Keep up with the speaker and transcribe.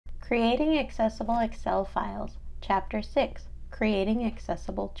Creating Accessible Excel Files, Chapter 6, Creating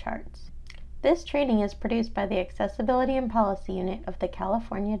Accessible Charts. This training is produced by the Accessibility and Policy Unit of the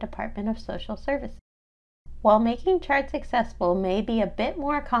California Department of Social Services. While making charts accessible may be a bit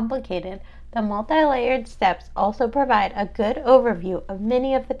more complicated, the multi-layered steps also provide a good overview of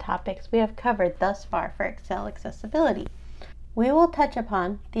many of the topics we have covered thus far for Excel accessibility. We will touch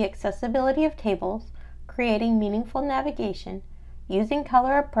upon the accessibility of tables, creating meaningful navigation, using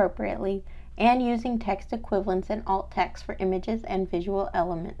color appropriately, and using text equivalents and alt text for images and visual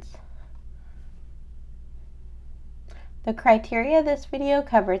elements. The criteria this video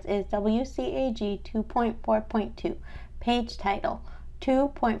covers is WCAG 2.4.2, page title,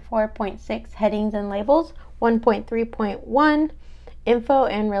 2.4.6, headings and labels, 1.3.1, info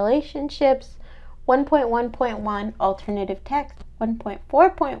and relationships, 1.1.1, alternative text,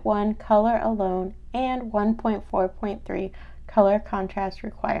 1.4.1, color alone, and 1.4.3, color contrast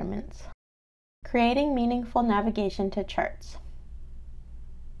requirements. Creating meaningful navigation to charts.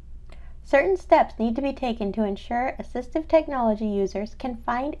 Certain steps need to be taken to ensure assistive technology users can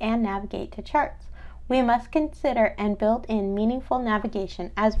find and navigate to charts. We must consider and build in meaningful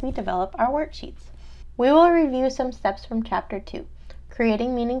navigation as we develop our worksheets. We will review some steps from Chapter 2,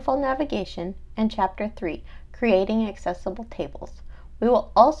 Creating Meaningful Navigation, and Chapter 3, Creating Accessible Tables. We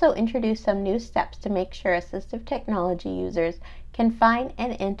will also introduce some new steps to make sure assistive technology users can find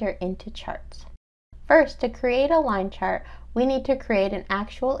and enter into charts. First, to create a line chart, we need to create an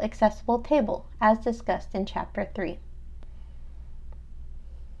actual accessible table, as discussed in Chapter 3.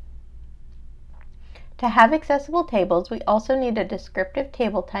 To have accessible tables, we also need a descriptive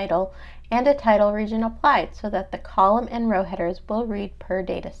table title and a title region applied so that the column and row headers will read per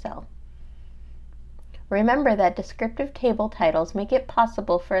data cell. Remember that descriptive table titles make it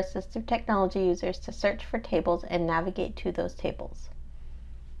possible for assistive technology users to search for tables and navigate to those tables.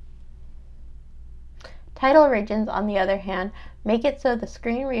 Title regions, on the other hand, make it so the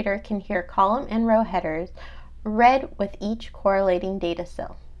screen reader can hear column and row headers read with each correlating data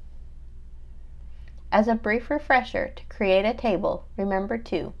cell. As a brief refresher, to create a table, remember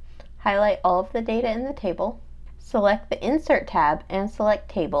to highlight all of the data in the table, select the Insert tab and select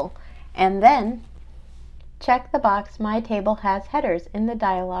Table, and then check the box My Table Has Headers in the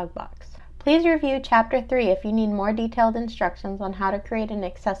dialog box. Please review Chapter 3 if you need more detailed instructions on how to create an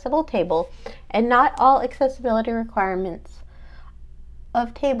accessible table, and not all accessibility requirements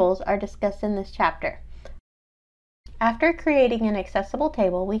of tables are discussed in this chapter. After creating an accessible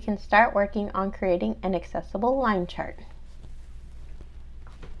table, we can start working on creating an accessible line chart.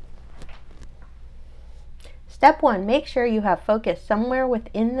 Step 1. Make sure you have focus somewhere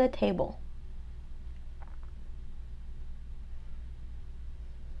within the table.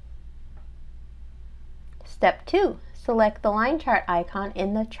 Step 2. Select the line chart icon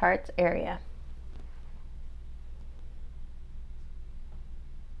in the Charts area.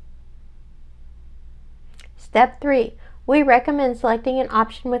 Step 3. We recommend selecting an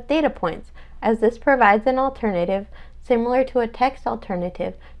option with data points, as this provides an alternative similar to a text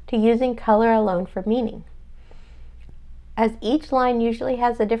alternative to using color alone for meaning, as each line usually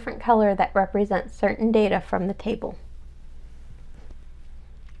has a different color that represents certain data from the table.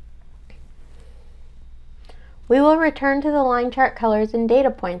 We will return to the line chart colors and data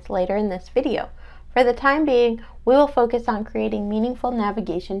points later in this video. For the time being, we will focus on creating meaningful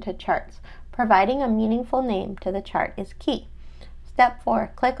navigation to charts. Providing a meaningful name to the chart is key. Step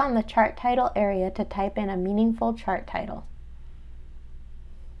 4. Click on the chart title area to type in a meaningful chart title.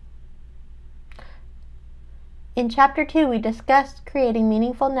 In Chapter 2, we discussed creating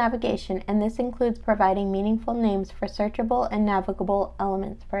meaningful navigation, and this includes providing meaningful names for searchable and navigable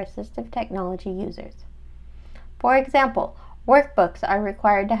elements for assistive technology users. For example, workbooks are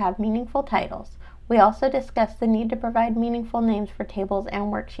required to have meaningful titles. We also discussed the need to provide meaningful names for tables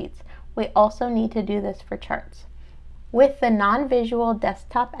and worksheets. We also need to do this for charts. With the Non-Visual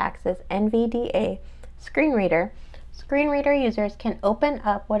Desktop Access NVDA screen reader users can open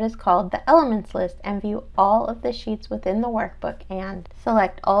up what is called the Elements list and view all of the sheets within the workbook and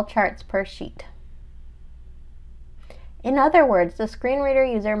select all charts per sheet. In other words, the screen reader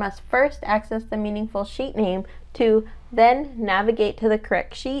user must first access the meaningful sheet name to then navigate to the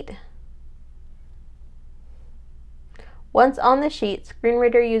correct sheet. Once on the sheet, screen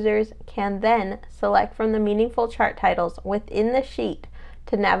reader users can then select from the meaningful chart titles within the sheet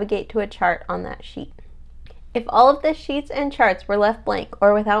to navigate to a chart on that sheet. If all of the sheets and charts were left blank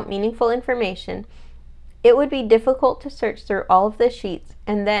or without meaningful information, it would be difficult to search through all of the sheets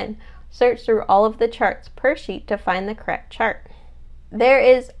and then search through all of the charts per sheet to find the correct chart. There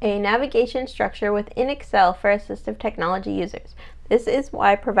is a navigation structure within Excel for assistive technology users. This is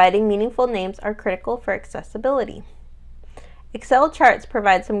why providing meaningful names are critical for accessibility. Excel charts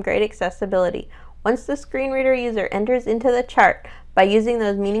provide some great accessibility. Once the screen reader user enters into the chart by using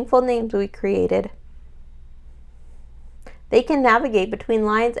those meaningful names we created, they can navigate between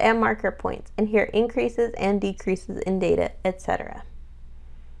lines and marker points and hear increases and decreases in data, etc.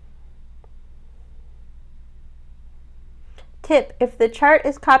 Tip: if the chart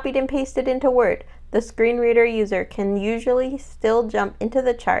is copied and pasted into Word, the screen reader user can usually still jump into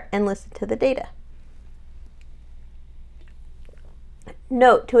the chart and listen to the data.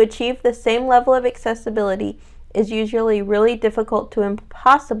 Note: to achieve the same level of accessibility is usually really difficult to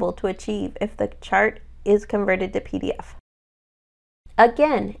impossible to achieve if the chart is converted to PDF.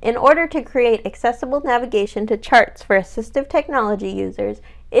 Again, in order to create accessible navigation to charts for assistive technology users,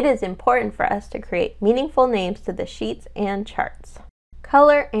 it is important for us to create meaningful names to the sheets and charts.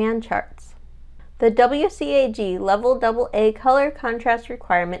 Color and charts. The WCAG Level AA color contrast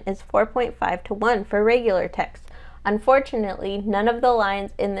requirement is 4.5 to 1 for regular text. Unfortunately, none of the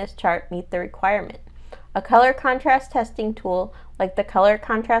lines in this chart meet the requirement. A color contrast testing tool like the Color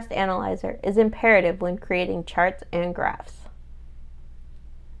Contrast Analyzer is imperative when creating charts and graphs.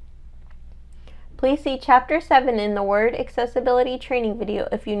 Please see Chapter 7 in the Word Accessibility Training video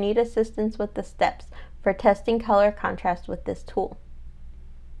if you need assistance with the steps for testing color contrast with this tool.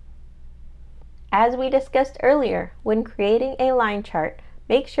 As we discussed earlier, when creating a line chart,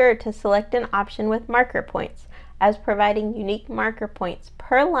 make sure to select an option with marker points, as providing unique marker points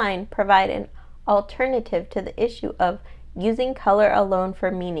per line provide an alternative to the issue of using color alone for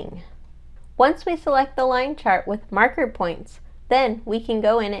meaning. Once we select the line chart with marker points, then we can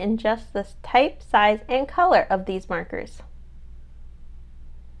go in and adjust the type, size, and color of these markers.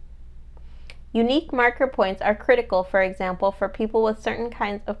 Unique marker points are critical, for example, for people with certain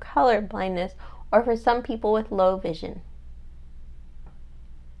kinds of color blindness or for some people with low vision.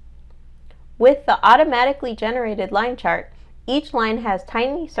 With the automatically generated line chart, each line has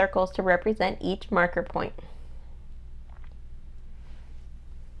tiny circles to represent each marker point.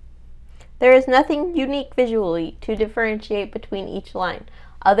 There is nothing unique visually to differentiate between each line,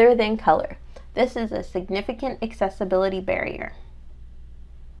 other than color. This is a significant accessibility barrier.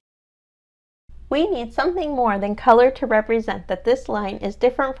 We need something more than color to represent that this line is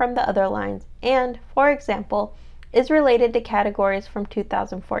different from the other lines and, for example, is related to categories from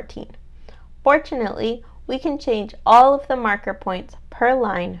 2014. Fortunately, we can change all of the marker points per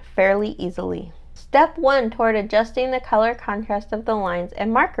line fairly easily. Step 1 toward adjusting the color contrast of the lines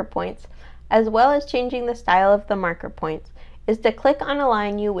and marker points, as well as changing the style of the marker points, is to click on a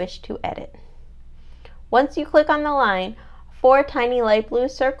line you wish to edit. Once you click on the line, 4 tiny light blue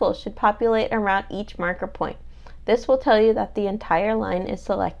circles should populate around each marker point. This will tell you that the entire line is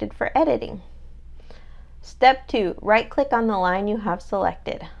selected for editing. Step 2, right-click on the line you have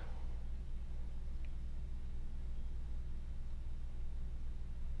selected.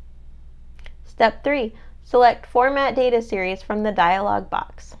 Step 3, select Format Data Series from the dialog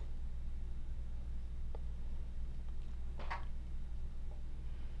box.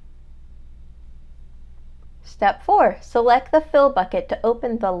 Step 4, select the Fill bucket to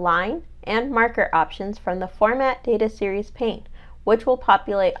open the line and marker options from the Format Data Series pane, which will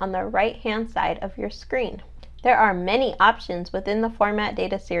populate on the right-hand side of your screen. There are many options within the Format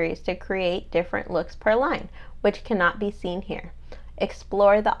Data Series to create different looks per line, which cannot be seen here.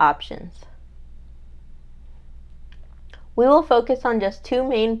 Explore the options. We will focus on just 2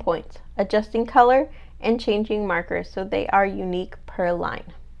 main points, adjusting color and changing markers so they are unique per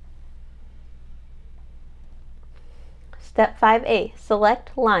line. Step 5A,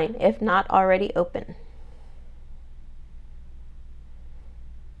 select line if not already open.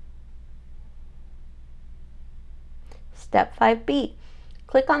 Step 5B,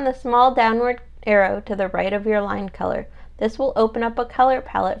 click on the small downward arrow to the right of your line color. This will open up a color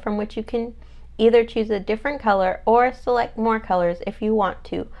palette from which you can either choose a different color or select more colors if you want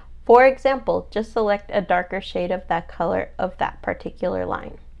to. For example, just select a darker shade of that color of that particular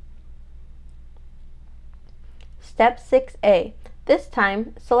line. Step 6A. This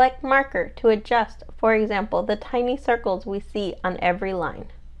time, select marker to adjust, for example, the tiny circles we see on every line.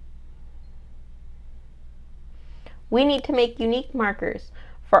 We need to make unique markers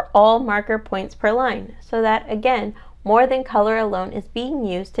for all marker points per line, so that, again, more than color alone is being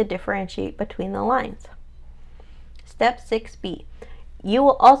used to differentiate between the lines. Step 6B. You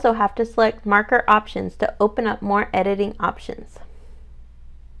will also have to select marker options to open up more editing options.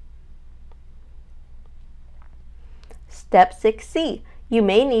 Step 6C, you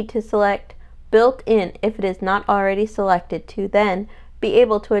may need to select Built-in if it is not already selected to then be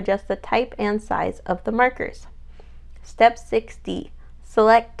able to adjust the type and size of the markers. Step 6D.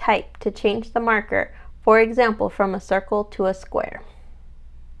 Select type to change the marker, for example, from a circle to a square.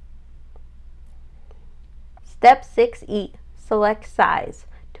 Step 6E. Select size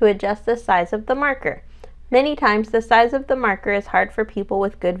to adjust the size of the marker. Many times the size of the marker is hard for people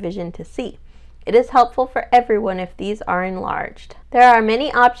with good vision to see. It is helpful for everyone if these are enlarged. There are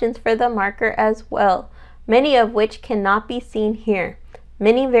many options for the marker as well, many of which cannot be seen here.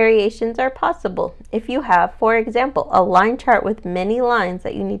 Many variations are possible. If you have, for example, a line chart with many lines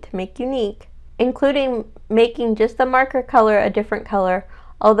that you need to make unique, including making just the marker color a different color,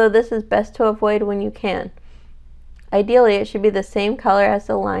 although this is best to avoid when you can. Ideally, it should be the same color as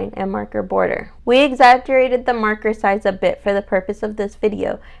the line and marker border. We exaggerated the marker size a bit for the purpose of this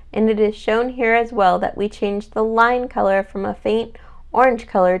video, and it is shown here as well that we changed the line color from a faint orange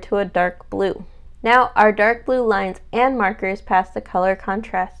color to a dark blue. Now our dark blue lines and markers pass the color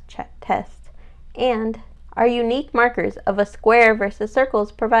contrast test, and our unique markers of a square versus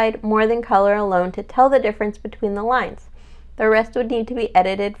circles provide more than color alone to tell the difference between the lines. The rest would need to be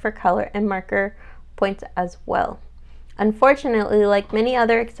edited for color and marker points as well. Unfortunately, like many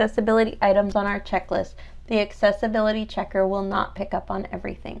other accessibility items on our checklist, the accessibility checker will not pick up on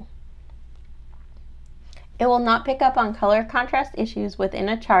everything. It will not pick up on color contrast issues within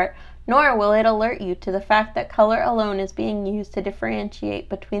a chart, nor will it alert you to the fact that color alone is being used to differentiate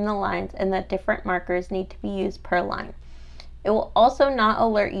between the lines and that different markers need to be used per line. It will also not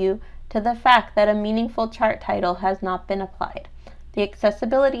alert you to the fact that a meaningful chart title has not been applied. The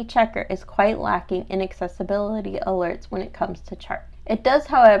accessibility checker is quite lacking in accessibility alerts when it comes to charts. It does,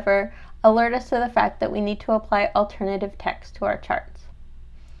 however, alert us to the fact that we need to apply alternative text to our charts.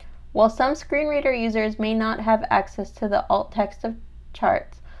 While some screen reader users may not have access to the alt text of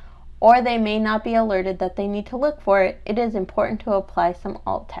charts, or they may not be alerted that they need to look for it, it is important to apply some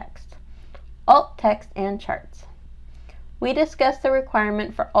alt text. Alt text and charts. We discussed the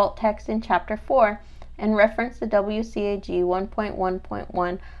requirement for alt text in Chapter 4 and reference the WCAG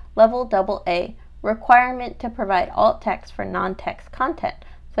 1.1.1 Level AA requirement to provide alt text for non-text content,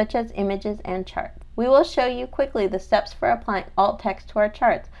 such as images and charts. We will show you quickly the steps for applying alt text to our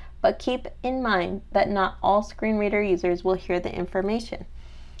charts, but keep in mind that not all screen reader users will hear the information.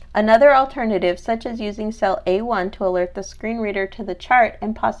 Another alternative, such as using cell A1 to alert the screen reader to the chart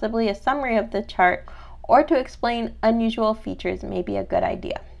and possibly a summary of the chart, or to explain unusual features, may be a good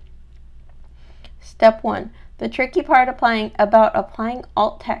idea. Step 1. The tricky part about applying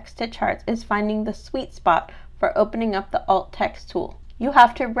alt text to charts is finding the sweet spot for opening up the alt text tool. You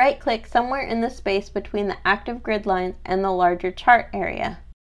have to right-click somewhere in the space between the active grid lines and the larger chart area.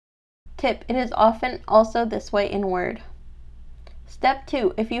 Tip: it is often also this way in Word. Step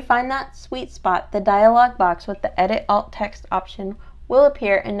 2. If you find that sweet spot, the dialog box with the Edit Alt Text option will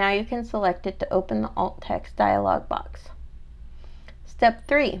appear, and now you can select it to open the alt text dialog box. Step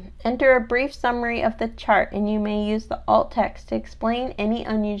 3. Enter a brief summary of the chart, and you may use the alt text to explain any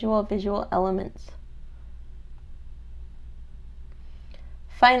unusual visual elements.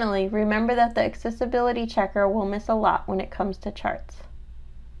 Finally, remember that the accessibility checker will miss a lot when it comes to charts.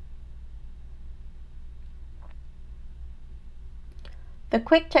 The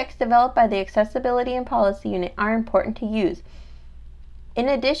quick checks developed by the Accessibility and Policy Unit are important to use, in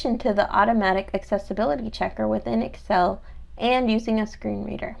addition to the automatic accessibility checker within Excel and using a screen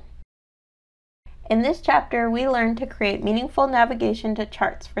reader. In this chapter, we learned to create meaningful navigation to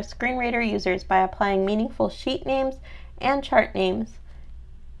charts for screen reader users by applying meaningful sheet names and chart names,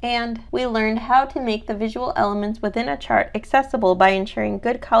 and we learned how to make the visual elements within a chart accessible by ensuring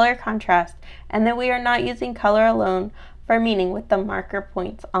good color contrast and that we are not using color alone for meaning with the marker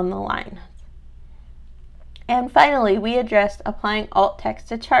points on the line. And finally, we addressed applying alt text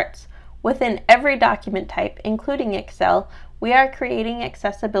to charts. Within every document type, including Excel, we are creating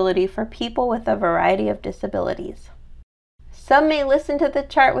accessibility for people with a variety of disabilities. Some may listen to the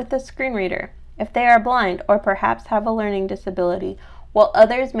chart with a screen reader if they are blind or perhaps have a learning disability, while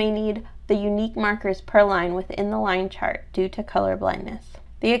others may need the unique markers per line within the line chart due to color blindness.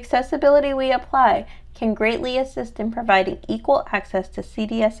 The accessibility we apply can greatly assist in providing equal access to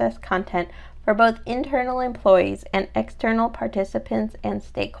CDSS content for both internal employees and external participants and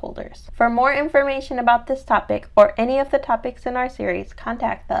stakeholders. For more information about this topic or any of the topics in our series,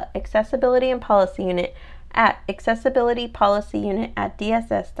 contact the Accessibility and Policy Unit at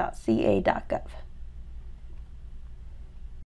accessibilitypolicyunit@dss.ca.gov.